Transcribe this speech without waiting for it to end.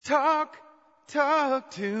Talk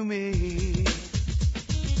to me.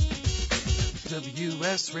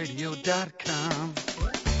 WSRadio.com.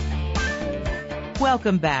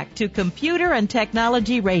 Welcome back to Computer and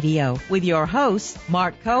Technology Radio with your hosts,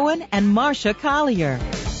 Mark Cohen and Marcia Collier.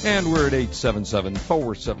 And we're at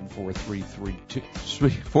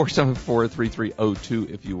 877-474-3302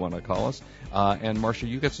 if you want to call us. And Marcia,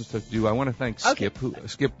 you got some stuff to do. I want to thank Skip.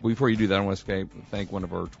 Skip, before you do that, I want to thank one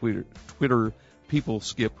of our Twitter people,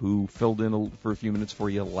 Skip, who filled in for a few minutes for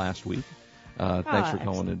you last week. Thanks for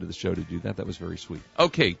calling into the show to do that. That was very sweet.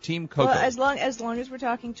 Okay, Team Coco. Well, as long as we're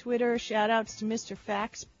talking Twitter, shout-outs to Mr.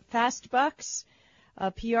 Fastbucks,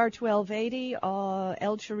 PR1280,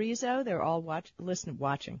 El Chorizo. They're all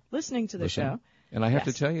listening to the show. And I have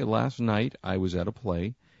to tell you, last night I was at a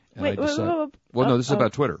play. And Wait, this is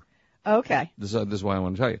about Twitter. Okay. This is why I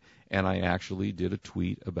want to tell you. And I actually did a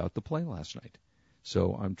tweet about the play last night.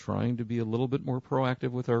 So I'm trying to be a little bit more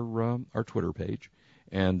proactive with our Twitter page.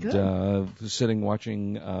 And sitting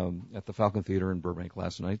watching at the Falcon Theater in Burbank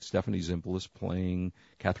last night, Stephanie Zimbalist playing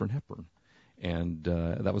Katharine Hepburn. And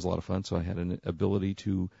that was a lot of fun, so I had an ability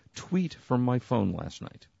to tweet from my phone last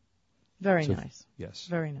night. Very nice. Yes.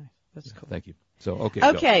 Very nice. That's cool. Thank you. So,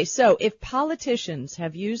 Okay, so if politicians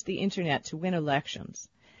have used the Internet to win elections,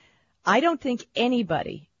 I don't think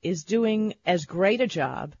anybody is doing as great a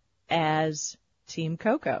job as Team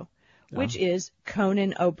Coco, which is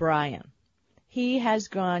Conan O'Brien. He has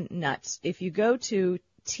gone nuts. If you go to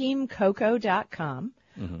teamcoco.com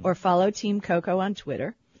or follow Team Coco on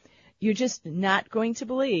Twitter, you're just not going to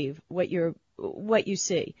believe what you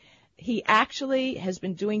see. He actually has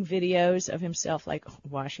been doing videos of himself, like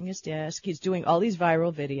washing his desk. He's doing all these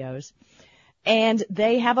viral videos. And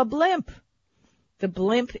they have a blimp. The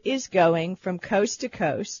blimp is going from coast to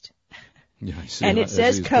coast. Yeah, I see. And it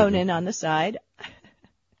says Conan on the side.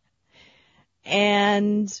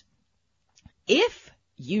 And if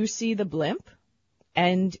you see the blimp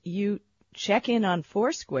and you check in on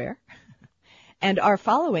Foursquare and are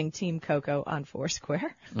following Team Coco on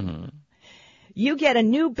Foursquare, you get a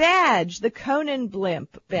new badge, the Conan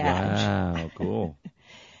Blimp badge. Wow, cool.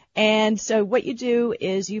 And so what you do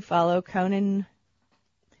is you follow Conan.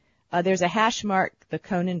 There's a hash mark, the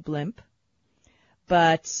Conan Blimp,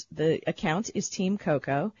 but the account is Team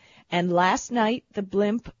Coco. And last night, the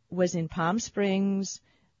blimp was in Palm Springs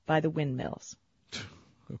by the windmills. Okay.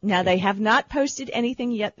 Now, they have not posted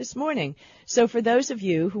anything yet this morning. So for those of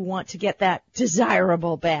you who want to get that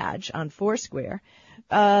desirable badge on Foursquare,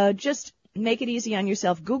 just make it easy on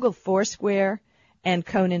yourself. Google Foursquare and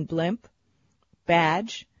Conan Blimp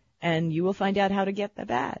badge, and you will find out how to get the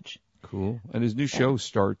badge. Cool. And his new show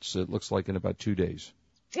starts, it looks like, in about 2 days.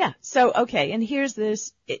 Yeah. So, okay. And here's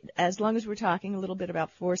this, as long as we're talking a little bit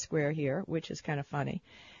about Foursquare here, which is kind of funny.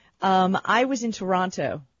 I was in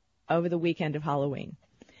Toronto over the weekend of Halloween.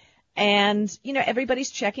 And,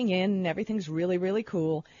 everybody's checking in and everything's really, really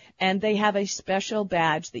cool. And they have a special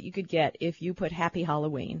badge that you could get if you put Happy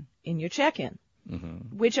Halloween in your check-in,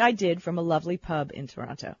 which I did from a lovely pub in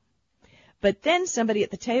Toronto. But then somebody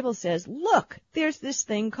at the table says, look, there's this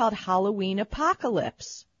thing called Halloween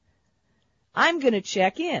Apocalypse. I'm going to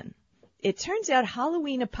check in. It turns out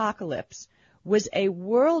Halloween Apocalypse was a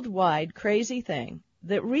worldwide crazy thing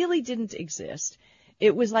that really didn't exist.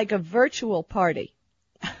 It was like a virtual party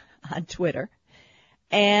on Twitter.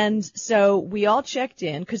 And so we all checked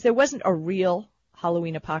in because there wasn't a real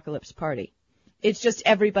Halloween Apocalypse party. It's just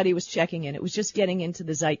everybody was checking in. It was just getting into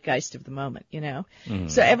the zeitgeist of the moment,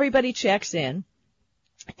 So everybody checks in.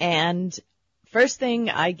 And first thing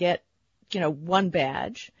I get, one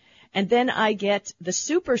badge. And then I get the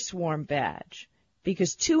Super Swarm badge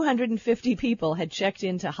because 250 people had checked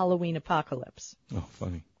into Halloween Apocalypse. Oh,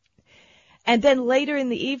 funny. And then later in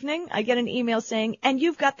the evening, I get an email saying, and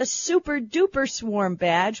you've got the Super Duper Swarm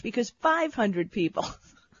badge because 500 people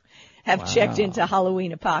have checked into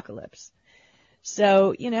Halloween Apocalypse.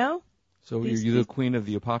 So, So you're the queen of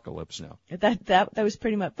the apocalypse now. That was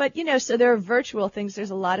pretty much. But, so there are virtual things.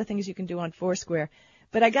 There's a lot of things you can do on Foursquare.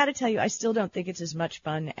 But I got to tell you, I still don't think it's as much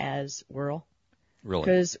fun as Whirl. Really?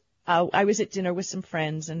 Because I was at dinner with some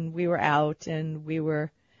friends, and we were out, and we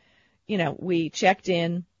were, we checked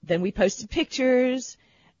in, then we posted pictures,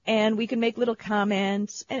 and we could make little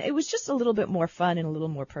comments, and it was just a little bit more fun and a little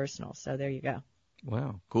more personal. So there you go.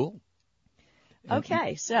 Wow, cool.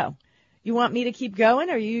 Okay, so you want me to keep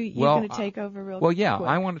going, or you going to take over real quick? Well, yeah,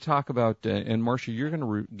 I want to talk about, and Marcia, you're going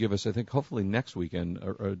to give us, I think, hopefully next weekend,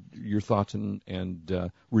 your thoughts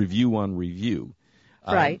and review on review.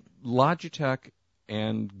 Right. Logitech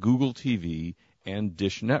and Google TV and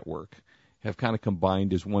Dish Network have kind of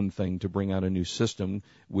combined as one thing to bring out a new system,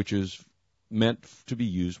 which is meant to be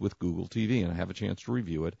used with Google TV, and I have a chance to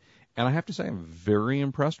review it. And I have to say, I'm very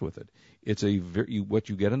impressed with it. It's what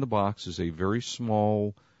you get in the box is a very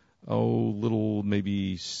small, little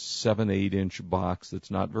maybe 7-8 inch box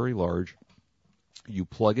that's not very large. You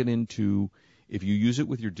plug it into, if you use it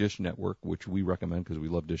with your Dish Network, which we recommend because we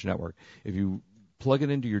love Dish Network, if you plug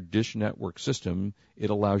it into your Dish Network system,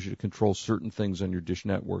 it allows you to control certain things on your Dish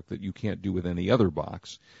Network that you can't do with any other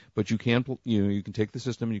box. But you can take the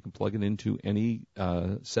system and you can plug it into any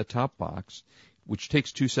set-top box, which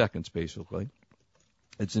takes 2 seconds basically.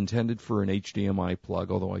 It's intended for an HDMI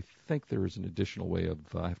plug, although I think there is an additional way of,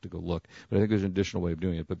 I have to go look, but I think there's an additional way of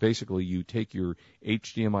doing it. But basically you take your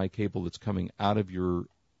HDMI cable that's coming out of your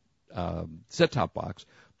set-top box,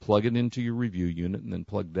 plug it into your review unit, and then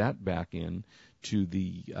plug that back in to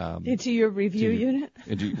the into your review unit.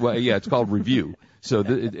 Well, yeah, it's called Review. So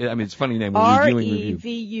it's a funny name. We're reviewing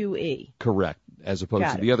Review. REVUE. Correct, as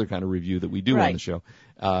opposed to the other kind of review that we do on the show.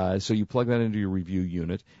 So you plug that into your review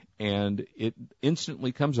unit, and it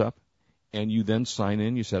instantly comes up, and you then sign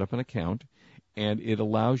in. You set up an account, and it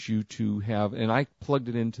allows you to have. And I plugged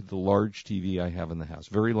it into the large TV I have in the house,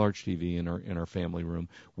 very large TV in our family room,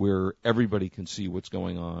 where everybody can see what's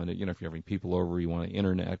going on. If you're having people over, you want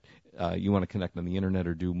to connect on the internet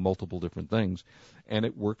or do multiple different things, and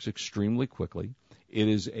it works extremely quickly. It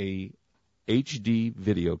is a HD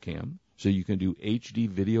video cam, so you can do HD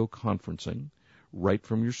video conferencing right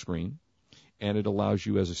from your screen. And it allows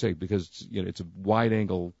you, as I say, because it's a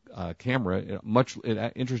wide-angle camera.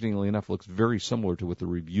 Interestingly enough, looks very similar to what the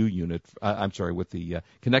review unit. What the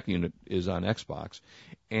Connect unit is on Xbox,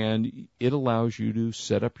 and it allows you to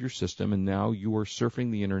set up your system. And now you are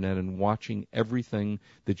surfing the internet and watching everything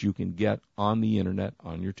that you can get on the internet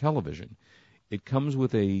on your television. It comes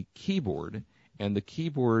with a keyboard, and the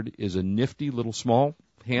keyboard is a nifty little small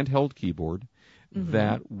handheld keyboard. Mm-hmm.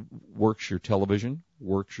 That works your television,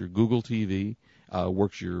 works your Google TV,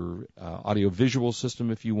 works your audio-visual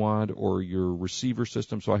system if you want, or your receiver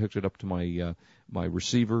system. So I hooked it up to my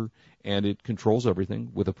receiver, and it controls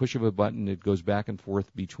everything. With a push of a button, it goes back and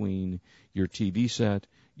forth between your TV set,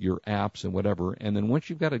 your apps, and whatever. And then once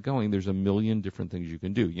you've got it going, there's a million different things you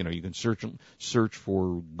can do. You can search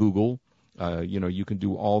for Google. You can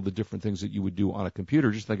do all the different things that you would do on a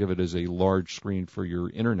computer. Just think of it as a large screen for your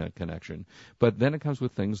internet connection. But then it comes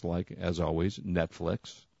with things like, as always,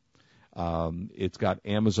 Netflix. It's got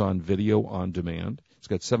Amazon Video on Demand. It's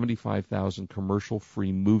got 75,000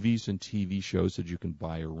 commercial-free movies and TV shows that you can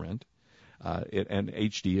buy or rent. And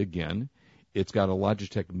HD again. It's got a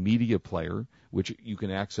Logitech media player, which you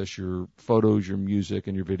can access your photos, your music,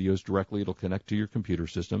 and your videos directly. It'll connect to your computer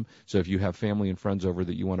system. So if you have family and friends over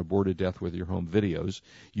that you want to bore to death with your home videos,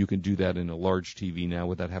 you can do that in a large TV now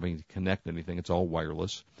without having to connect anything. It's all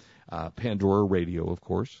wireless. Pandora Radio, of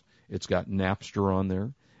course. It's got Napster on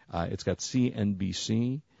there. It's got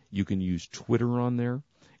CNBC. You can use Twitter on there.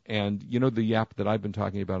 And the app that I've been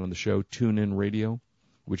talking about on the show, TuneIn Radio,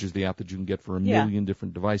 which is the app that you can get for a million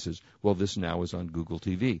different devices. Well, this now is on Google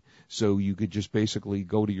TV. So you could just basically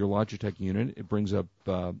go to your Logitech unit. It brings up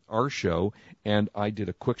our show, and I did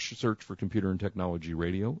a quick search for Computer and Technology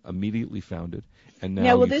Radio, immediately found it. And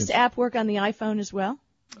now will this app work on the iPhone as well?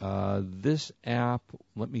 This app,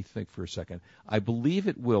 let me think for a second. I believe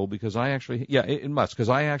it will because it must, because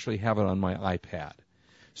I actually have it on my iPad.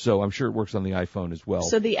 So I'm sure it works on the iPhone as well.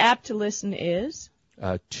 So the app to listen is?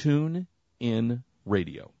 TuneIn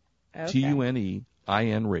Radio. Okay.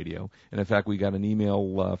 TuneIn Radio. And in fact, we got an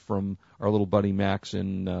email from our little buddy Max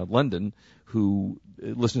in London who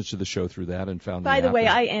listens to the show through that and found By the way,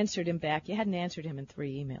 I answered him back. You hadn't answered him in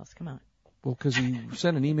 3 emails. Come on. Well, because he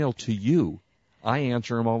sent an email to you. I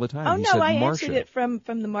answer him all the time. Oh, he no, said, I Marsha. answered it from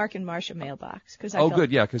the Mark and Marsha mailbox.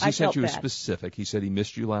 Good, yeah, because he sent you a bad. specific. He said he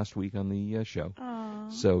missed you last week on the show.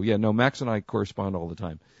 Aww. So, Max and I correspond all the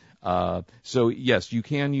time. So, yes, you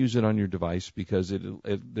can use it on your device because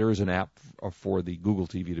there is an app for the Google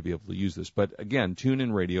TV to be able to use this. But, again,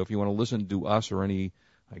 TuneIn Radio, if you want to listen to us or any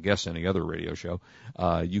other radio show,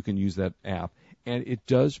 you can use that app. And it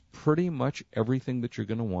does pretty much everything that you're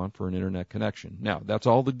going to want for an internet connection. Now, that's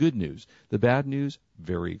all the good news. The bad news,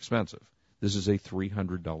 very expensive. This is a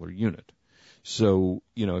 $300 unit. So,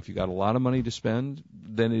 if you got a lot of money to spend,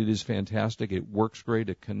 then it is fantastic. It works great.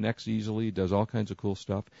 It connects easily. Does all kinds of cool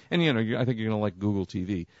stuff. And, I think you're going to like Google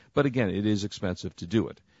TV. But, again, it is expensive to do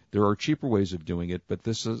it. There are cheaper ways of doing it, but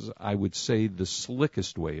this is, I would say, the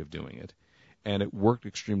slickest way of doing it. And it worked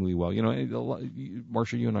extremely well.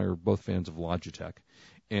 Marsha, you and I are both fans of Logitech,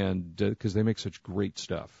 and because they make such great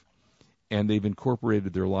stuff. And they've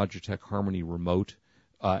incorporated their Logitech Harmony remote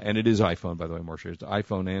And it is iPhone, by the way, Marcia. It's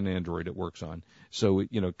iPhone and Android it works on. So,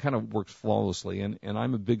 it kind of works flawlessly. And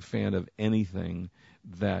I'm a big fan of anything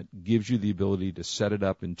that gives you the ability to set it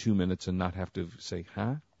up in 2 minutes and not have to say,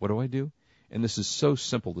 what do I do? And this is so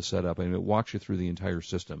simple to set up. I mean, it walks you through the entire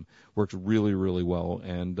system. Works really, really well.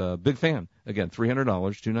 And big fan. Again, $300,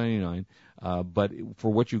 $299. But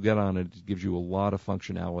for what you get on it, it gives you a lot of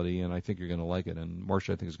functionality, and I think you're going to like it. And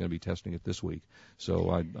Marcia, I think, is going to be testing it this week. So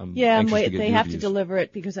I'm anxious to get they your have views. to deliver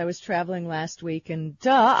it because I was traveling last week, and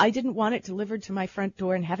I didn't want it delivered to my front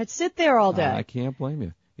door and have it sit there all day. I can't blame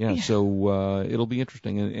you. Yeah, so it'll be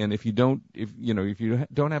interesting, and if you don't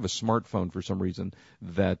have a smartphone for some reason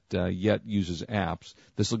that yet uses apps,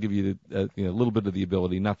 this will give you a little bit of the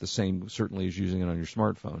ability, not the same certainly as using it on your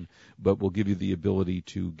smartphone, but will give you the ability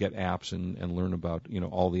to get apps and learn about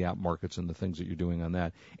all the app markets and the things that you're doing on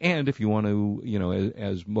that. And if you want to,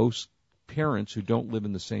 as most parents who don't live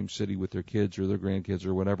in the same city with their kids or their grandkids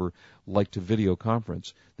or whatever like to video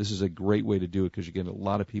conference, this is a great way to do it because you get a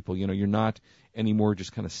lot of people. You're not anymore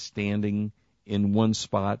just kind of standing in one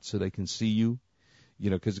spot so they can see you,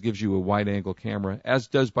 because it gives you a wide-angle camera, as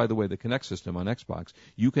does, by the way, the Kinect system on Xbox.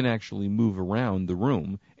 You can actually move around the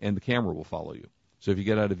room, and the camera will follow you. So if you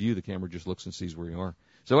get out of view, the camera just looks and sees where you are.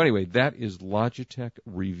 So anyway, that is Logitech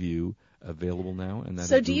Review, available now. And that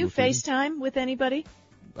so is do you Google TV. FaceTime with anybody?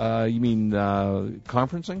 You mean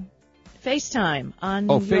conferencing? FaceTime on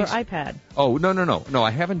your iPad. Oh, no,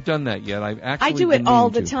 I haven't done that yet. I've actually I do it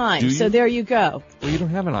all the time, so there you go. Well, you don't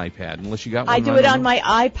have an iPad unless you got one. I do it on my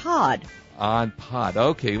iPod. On Pod.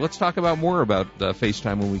 Okay, let's talk more about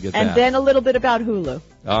FaceTime when we get and that. And then a little bit about Hulu.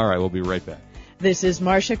 All right, we'll be right back. This is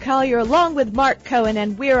Marcia Collier along with Mark Cohen,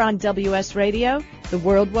 and we're on WS Radio, the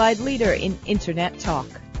worldwide leader in Internet talk.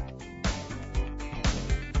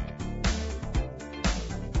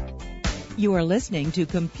 You are listening to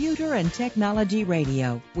Computer and Technology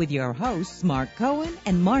Radio with your hosts Mark Cohen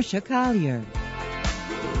and Marcia Collier.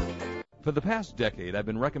 For the past decade, I've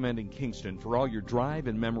been recommending Kingston for all your drive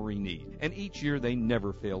and memory need, and each year they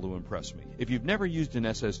never fail to impress me. If you've never used an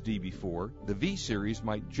SSD before, the V-Series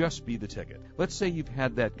might just be the ticket. Let's say you've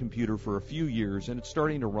had that computer for a few years and it's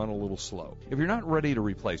starting to run a little slow. If you're not ready to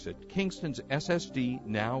replace it, Kingston's SSD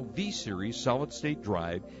Now V-Series solid-state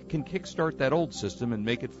drive can kickstart that old system and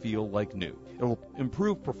make it feel like new. It'll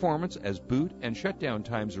improve performance as boot and shutdown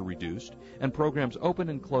times are reduced, and programs open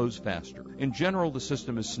and close faster. In general, the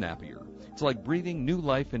system is snappier. It's like breathing new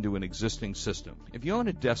life into an existing system. If you own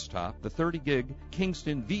a desktop, the 30-gig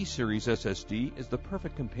Kingston V-Series SSD is the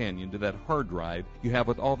perfect companion to that hard drive you have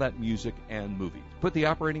with all that music and movies. Put the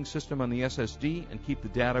operating system on the SSD and keep the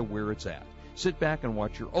data where it's at. Sit back and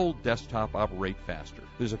watch your old desktop operate faster.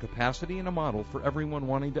 There's a capacity and a model for everyone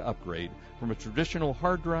wanting to upgrade from a traditional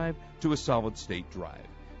hard drive to a solid-state drive.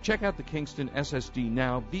 Check out the Kingston SSD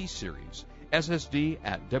Now V-Series. SSD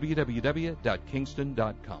at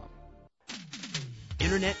www.kingston.com.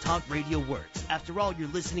 Internet Talk Radio works. After all, you're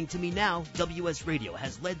listening to me now. WS Radio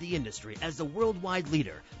has led the industry as the worldwide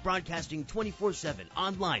leader, broadcasting 24/7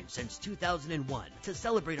 online since 2001. To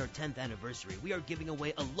celebrate our 10th anniversary, we are giving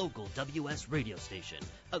away a local WS radio station.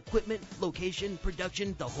 Equipment, location,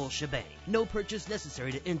 production, the whole shebang. No purchase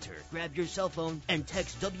necessary to enter. Grab your cell phone and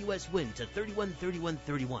text WS-WIN to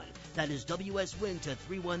 313131. That is WS-WIN to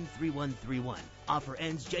 313131. Offer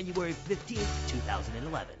ends January 15th,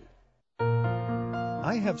 2011.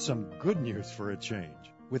 I have some good news for a change.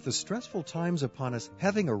 With the stressful times upon us,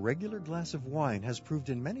 having a regular glass of wine has proved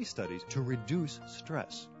in many studies to reduce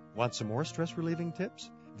stress. Want some more stress-relieving tips?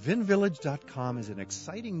 VinVillage.com is an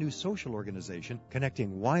exciting new social organization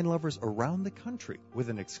connecting wine lovers around the country with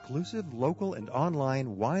an exclusive local and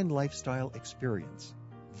online wine lifestyle experience.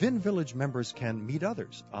 VinVillage members can meet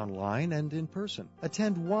others online and in person,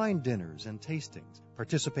 attend wine dinners and tastings,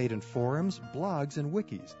 participate in forums, blogs, and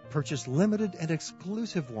wikis, purchase limited and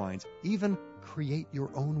exclusive wines, even create your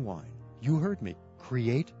own wine. You heard me.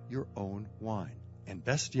 Create your own wine. And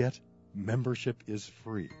best yet, membership is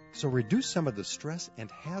free. So reduce some of the stress and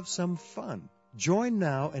have some fun. Join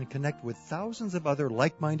now and connect with thousands of other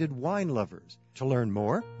like-minded wine lovers. To learn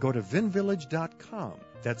more, go to vinvillage.com.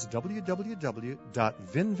 That's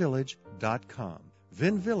www.vinvillage.com.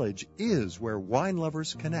 VinVillage is where wine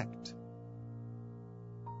lovers connect.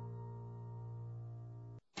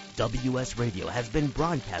 WS Radio has been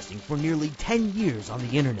broadcasting for nearly 10 years on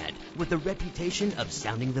the internet with a reputation of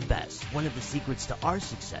sounding the best. One of the secrets to our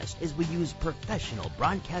success is we use professional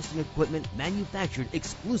broadcasting equipment manufactured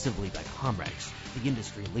exclusively by Comrex. the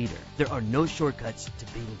industry leader. There are no shortcuts to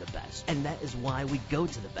being the best, and that is why we go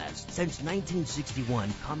to the best. Since 1961,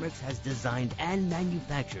 Comrex has designed and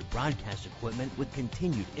manufactured broadcast equipment with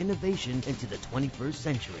continued innovation into the 21st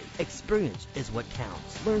century. Experience is what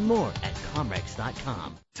counts. Learn more at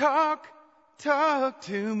Comrex.com. Talk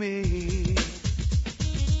to me.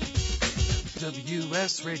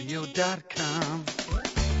 WSRadio.com.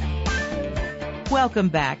 Welcome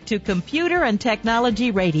back to Computer and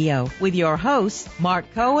Technology Radio with your hosts, Mark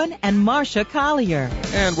Cohen and Marcia Collier.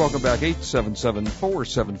 And welcome back,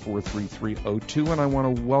 877-474-3302. And I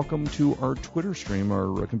want to welcome to our Twitter stream,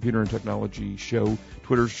 our Computer and Technology Show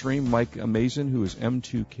Twitter stream, Mike Amazin, who is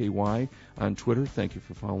M2KY on Twitter. Thank you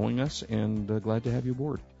for following us, and glad to have you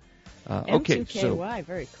aboard. M2KY, so,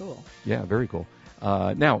 very cool. Yeah, very cool.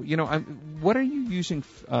 Now, what are you using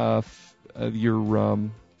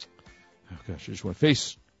your... Oh gosh, I just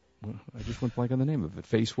went blank on the name of it.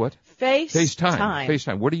 Face what? FaceTime.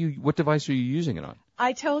 FaceTime. What device are you using it on?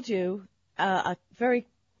 I told you, a very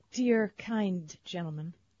dear, kind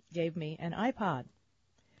gentleman gave me an iPod.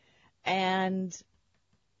 And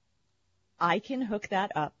I can hook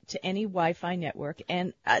that up to any Wi-Fi network.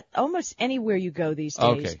 And almost anywhere you go these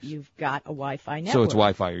days, you've got a Wi-Fi network. So it's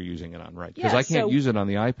Wi-Fi you're using it on, right? Because I can't use it on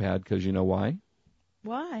the iPad because you know why?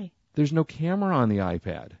 Why? There's no camera on the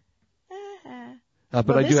iPad.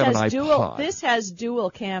 But I do have an iPod. This has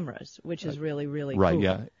dual cameras, which is really, really cool. Right,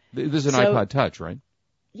 yeah. This is an iPod Touch, right?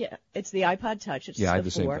 Yeah, it's the iPod Touch. It's I have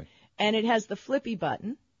the 4. same thing. And it has the flippy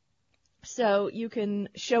button. So you can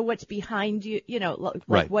show what's behind you,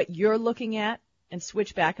 like what you're looking at, and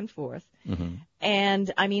switch back and forth. Mm-hmm.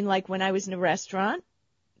 And, I mean, like when I was in a restaurant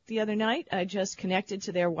the other night, I just connected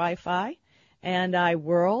to their Wi-Fi, and I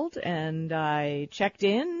whirled, and I checked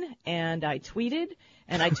in, and I tweeted,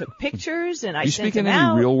 and I took pictures, and I sent them out. You speak in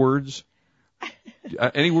any real words?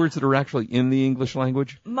 Any words that are actually in the English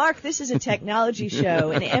language? Mark, this is a technology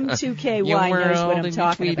show, and M2KY knows what I'm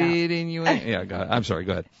talking about. Yeah, I'm sorry,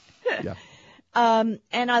 go ahead. Yeah.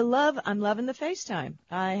 And I'm loving the FaceTime.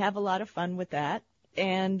 I have a lot of fun with that,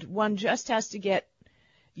 and one just has to get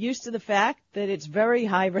used to the fact that it's very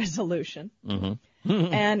high resolution. Mm-hmm.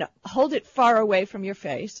 And hold it far away from your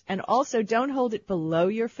face, and also don't hold it below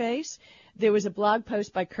your face. There was a blog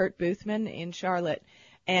post by Kurt Boothman in Charlotte,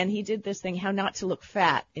 and he did this thing, how not to look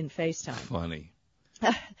fat in FaceTime. Funny.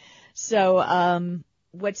 So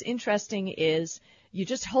what's interesting is you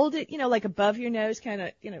just hold it, like above your nose, kind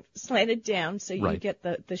of, slanted down, so you get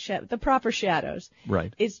the proper shadows.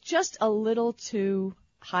 Right. It's just a little too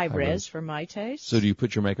high res for my taste. So do you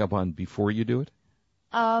put your makeup on before you do it?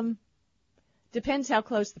 Depends how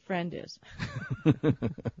close the friend is.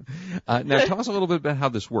 Now, tell us a little bit about how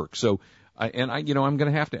this works. So, I'm going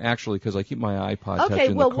to have to actually, because I keep my iPod Touch in the car.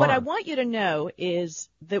 Okay, well, what I want you to know is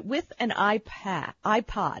that with an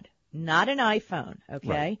iPod, not an iPhone,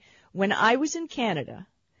 okay? When I was in Canada,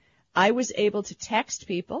 I was able to text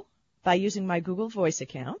people by using my Google Voice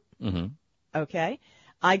account, okay?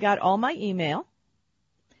 I got all my email.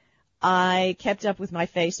 I kept up with my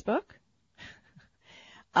Facebook.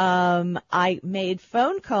 I made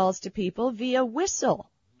phone calls to people via Whistle.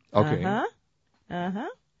 Okay.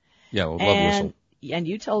 Yeah, well, love Whistle. And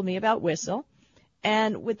you told me about Whistle.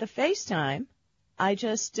 And with the FaceTime, I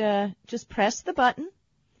just press the button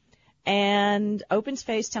and opens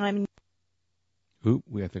FaceTime.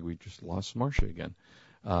 I think we just lost Marcia again.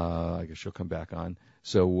 I guess she'll come back on.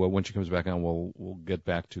 So when she comes back on, we'll get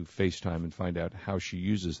back to FaceTime and find out how she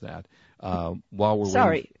uses that. While we're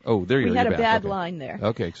Sorry. Oh, there you go. We had You're a back. bad line there.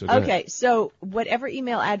 Okay, so go ahead. So whatever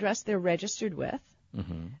email address they're registered with,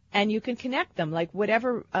 and you can connect them, like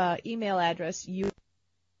whatever email address you...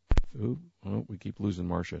 we keep losing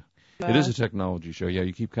Marcia. It is a technology show. Yeah,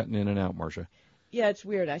 you keep cutting in and out, Marcia. Yeah, it's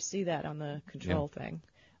weird. I see that on the control thing.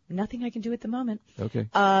 Nothing I can do at the moment. Okay.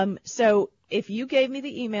 So if you gave me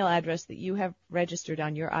the email address that you have registered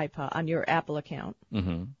on your iPod, on your Apple account,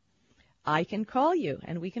 I can call you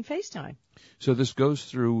and we can FaceTime. So this goes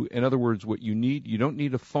through, in other words, what you don't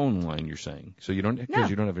need a phone line, you're saying. So you don't, because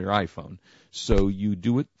you don't have your iPhone. So you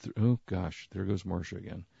do it through, oh gosh, there goes Marcia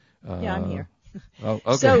again. Yeah, I'm here. Oh,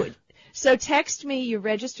 okay. So text me your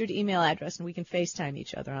registered email address and we can FaceTime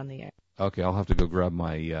each other on the air. Okay, I'll have to go grab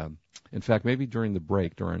my, in fact, maybe during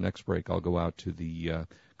our next break, I'll go out to the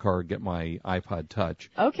car, get my iPod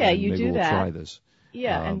Touch. Okay, you do that. Maybe we'll try this.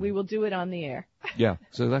 Yeah, and we will do it on the air. Yeah,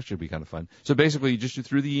 so that should be kind of fun. So basically, just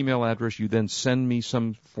through the email address, you then send me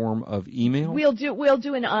some form of email? We'll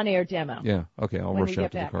do an on-air demo. Yeah, okay, I'll rush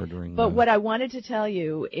out to the car during... But what I wanted to tell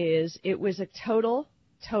you is it was a total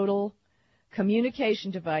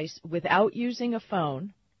communication device without using a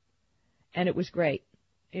phone, and it was great.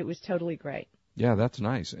 It was totally great. Yeah, that's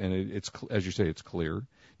nice. And it's, as you say, it's clear.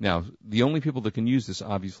 Now, the only people that can use this,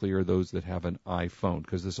 obviously, are those that have an iPhone,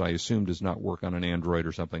 because this, I assume, does not work on an Android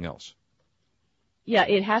or something else. Yeah,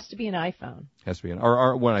 it has to be an iPhone. Has to be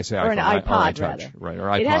or when I say or iPhone, an iPod, iTouch, rather. Right, or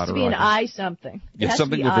iPod. It has to be or an iPhone. something. It Yeah, has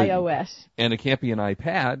something to be with iOS. And it can't be an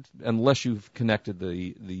iPad unless you've connected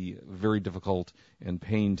the very difficult and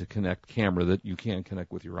pain to connect camera that you can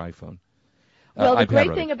connect with your iPhone. Well, the iPad, great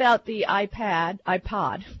rather. thing about the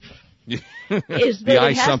iPod, is the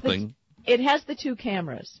that it has the two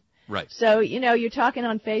cameras. Right. So, you're talking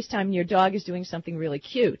on FaceTime and your dog is doing something really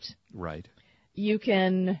cute. Right. You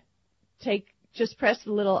can just press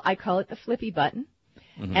the little, I call it the flippy button,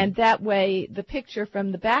 Mm-hmm. and that way the picture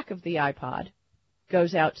from the back of the iPod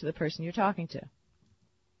goes out to the person you're talking to.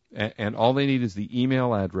 And all they need is the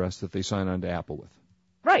email address that they sign on to Apple with.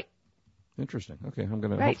 Right. Interesting. Okay, I'm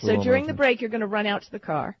going to. Right. So during the break, you're going to run out to the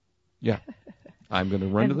car. Yeah. I'm going to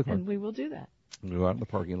run to the car. And we will do that. Go out in the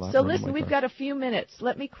parking lot. So listen, we've got a few minutes.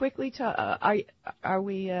 Let me quickly talk. Are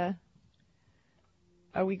we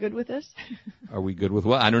good with this? Are we good with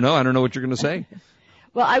what? I don't know. I don't know what you're going to say.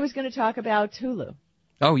 Well, I was going to talk about Hulu.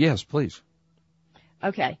 Oh, yes, please.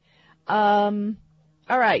 Okay. All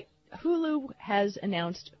right. Hulu has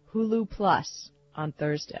announced Hulu Plus on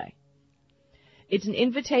Thursday. It's an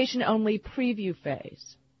invitation-only preview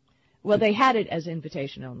phase. Well, they had it as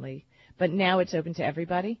invitation-only, but now it's open to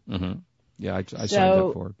everybody. Mm-hmm. Yeah, I signed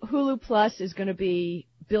up for it. So Hulu Plus is going to be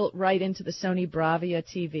built right into the Sony Bravia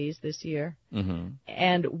TVs this year, mm-hmm.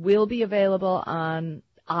 and will be available on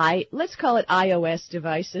let's call it iOS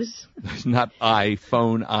devices. Not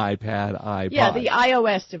iPhone, iPad, iPod. Yeah, the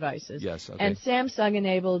iOS devices. Yes, okay. And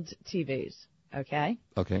Samsung-enabled TVs. Okay.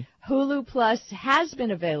 Okay. Hulu Plus has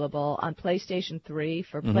been available on PlayStation 3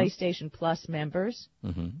 for mm-hmm. PlayStation Plus members.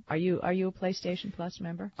 Mm-hmm. Are you a PlayStation Plus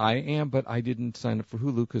member? I am, but I didn't sign up for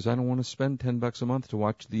Hulu because I don't want to spend $10 a month to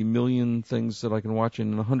watch the million things that I can watch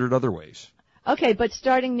in 100 other ways. Okay, but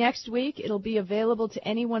starting next week, it'll be available to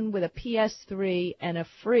anyone with a PS3 and a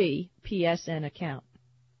free PSN account.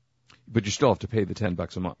 But you still have to pay the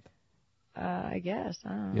 $10 a month. I guess. I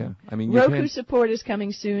don't know. Yeah, I mean, Roku support is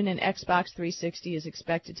coming soon, and Xbox 360 is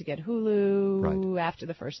expected to get Hulu after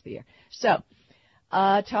the first of the year. So,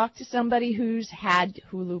 talk to somebody who's had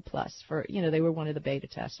Hulu Plus for, they were one of the beta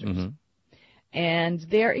testers. Mm-hmm. And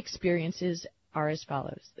their experiences are as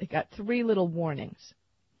follows. They got 3 little warnings.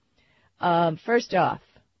 First off,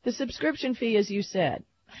 the subscription fee, as you said,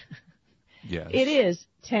 yes. It is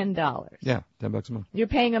 $10. Yeah, $10 a month. You're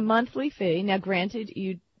paying a monthly fee. Now, granted,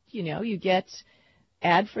 you get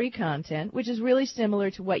ad-free content, which is really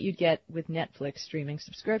similar to what you'd get with Netflix streaming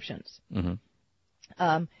subscriptions.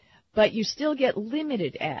 Mm-hmm. But you still get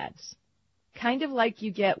limited ads, kind of like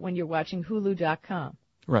you get when you're watching Hulu.com.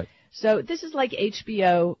 Right. So this is like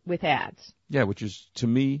HBO with ads. Yeah, which is, to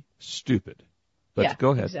me, stupid. But yeah,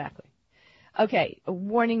 go ahead. Exactly. Okay,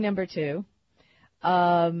 warning number 2.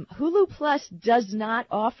 Hulu Plus does not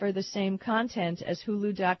offer the same content as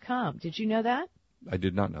Hulu.com. Did you know that? I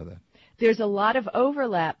did not know that. There's a lot of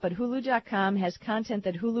overlap, but Hulu.com has content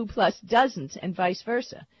that Hulu Plus doesn't, and vice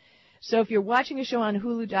versa. So if you're watching a show on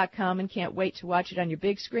Hulu.com and can't wait to watch it on your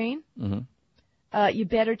big screen, mm-hmm. You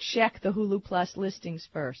better check the Hulu Plus listings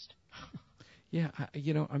first. Yeah,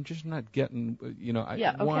 I'm just not getting,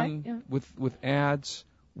 okay. with ads,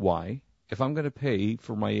 why? If I'm going to pay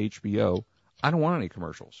for my HBO, I don't want any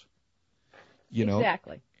commercials.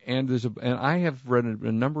 Exactly. And and I have read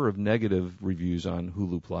a number of negative reviews on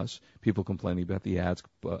Hulu Plus. People complaining about the ads,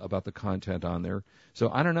 about the content on there. So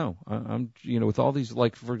I don't know. I'm with all these,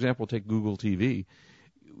 like for example, take Google TV.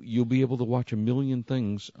 You'll be able to watch a million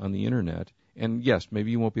things on the internet. And yes,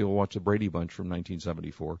 maybe you won't be able to watch the Brady Bunch from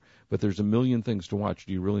 1974, but there's a million things to watch.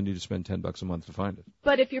 Do you really need to spend $10 a month to find it?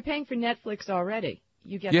 But if you're paying for Netflix already,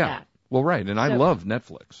 you get that. Well, right, and I love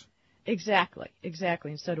Netflix. Exactly,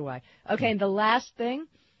 and so do I. Okay, and the last thing,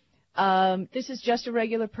 this is just a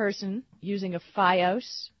regular person using a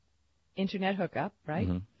FiOS internet hookup, right?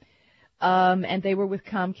 Mm-hmm. And they were with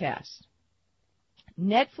Comcast.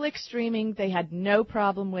 Netflix streaming, they had no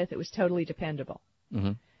problem with. It was totally dependable.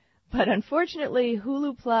 Mm-hmm. But unfortunately,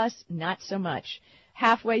 Hulu Plus, not so much.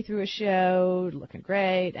 Halfway through a show, looking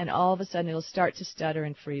great, and all of a sudden it'll start to stutter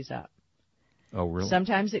and freeze up. Oh, really?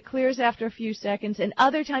 Sometimes it clears after a few seconds, and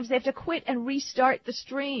other times they have to quit and restart the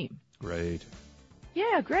stream. Great.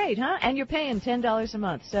 Yeah, great, huh? And you're paying $10 a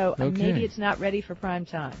month, so maybe it's not ready for prime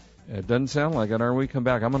time. It doesn't sound like it. When we come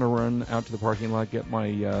back, I'm going to run out to the parking lot, get my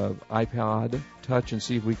iPod Touch, and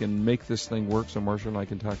see if we can make this thing work so Marcia and I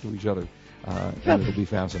can talk to each other. And it'll be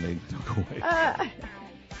fascinating. Don't go away.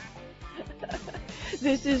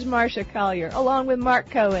 This is Marcia Collier, along with Mark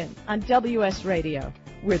Cohen on WS Radio.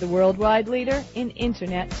 We're the worldwide leader in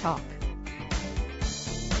Internet talk.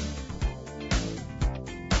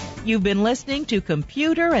 You've been listening to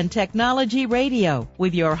Computer and Technology Radio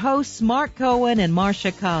with your hosts Mark Cohen and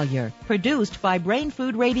Marcia Collier, produced by Brain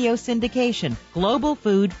Food Radio Syndication, global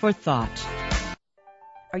food for thought.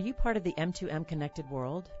 Are you part of the M2M connected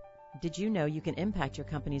world? Did you know you can impact your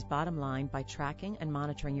company's bottom line by tracking and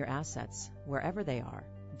monitoring your assets wherever they are?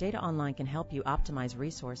 Data Online can help you optimize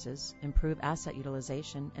resources, improve asset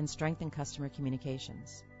utilization, and strengthen customer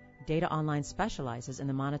communications. Data Online specializes in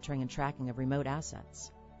the monitoring and tracking of remote assets.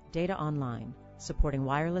 Data Online, supporting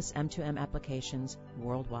wireless M2M applications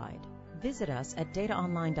worldwide. Visit us at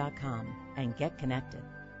dataonline.com and get connected.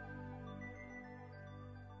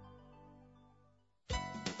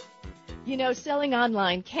 You know, selling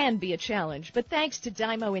online can be a challenge, but thanks to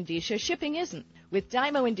Dymo Indicia, shipping isn't. With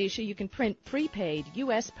Dymo Indicia, you can print prepaid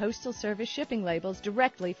U.S. Postal Service shipping labels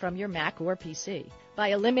directly from your Mac or PC. By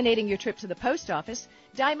eliminating your trip to the post office,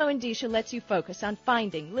 Dymo Indicia lets you focus on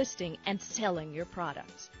finding, listing, and selling your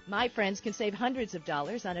products. My friends can save hundreds of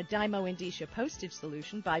dollars on a Dymo Indicia postage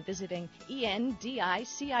solution by visiting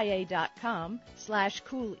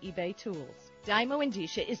endicia.com/cool eBay tools. Dymo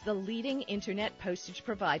Indicia is the leading internet postage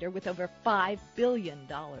provider with over $5 billion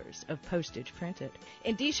of postage printed.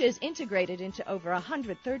 Indicia is integrated into over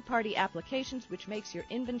 100 third-party applications, which makes your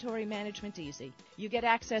inventory management easy. You get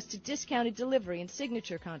access to discounted delivery and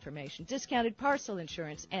signature confirmation, discounted parcel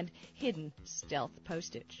insurance, and hidden stealth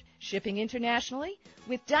postage. Shipping internationally?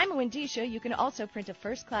 With Dymo Indicia, you can also print a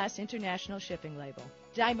first-class international shipping label.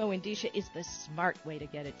 Dymo Indicia is the smart way to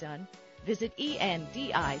get it done. Visit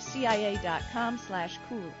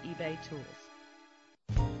endicia.com/cool eBay tools.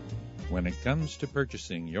 When it comes to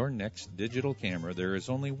purchasing your next digital camera, there is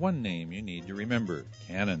only one name you need to remember: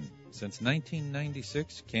 Canon. Since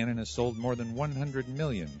 1996, Canon has sold more than 100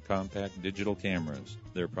 million compact digital cameras.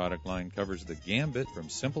 Their product line covers the gambit from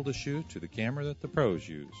simple to shoot to the camera that the pros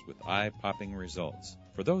use, with eye-popping results.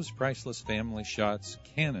 For those priceless family shots,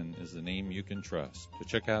 Canon is the name you can trust. To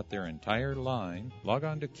check out their entire line, log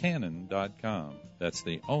on to Canon.com. That's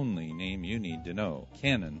the only name you need to know,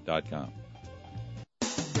 Canon.com.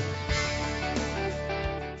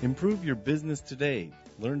 Improve your business today.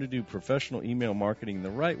 Learn to do professional email marketing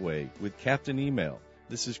the right way with Captain Email.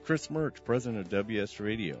 This is Chris Mertz, president of WS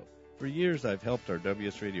Radio. For years, I've helped our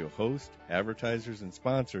WS Radio hosts, advertisers, and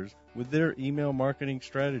sponsors with their email marketing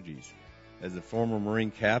strategies. As a former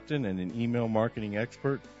Marine captain and an email marketing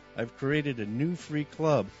expert, I've created a new free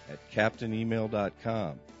club at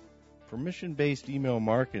CaptainEmail.com. Permission-based email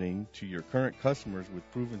marketing to your current customers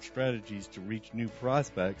with proven strategies to reach new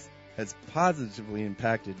prospects has positively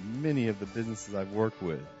impacted many of the businesses I've worked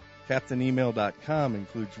with. CaptainEmail.com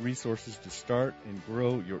includes resources to start and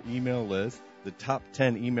grow your email list, the top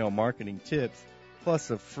 10 email marketing tips, plus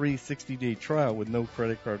a free 60-day trial with no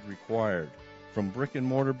credit card required. From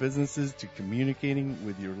brick-and-mortar businesses to communicating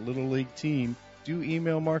with your Little League team, do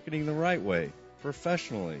email marketing the right way,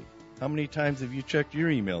 professionally. How many times have you checked your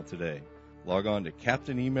email today? Log on to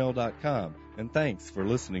CaptainEmail.com, and thanks for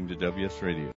listening to WS Radio.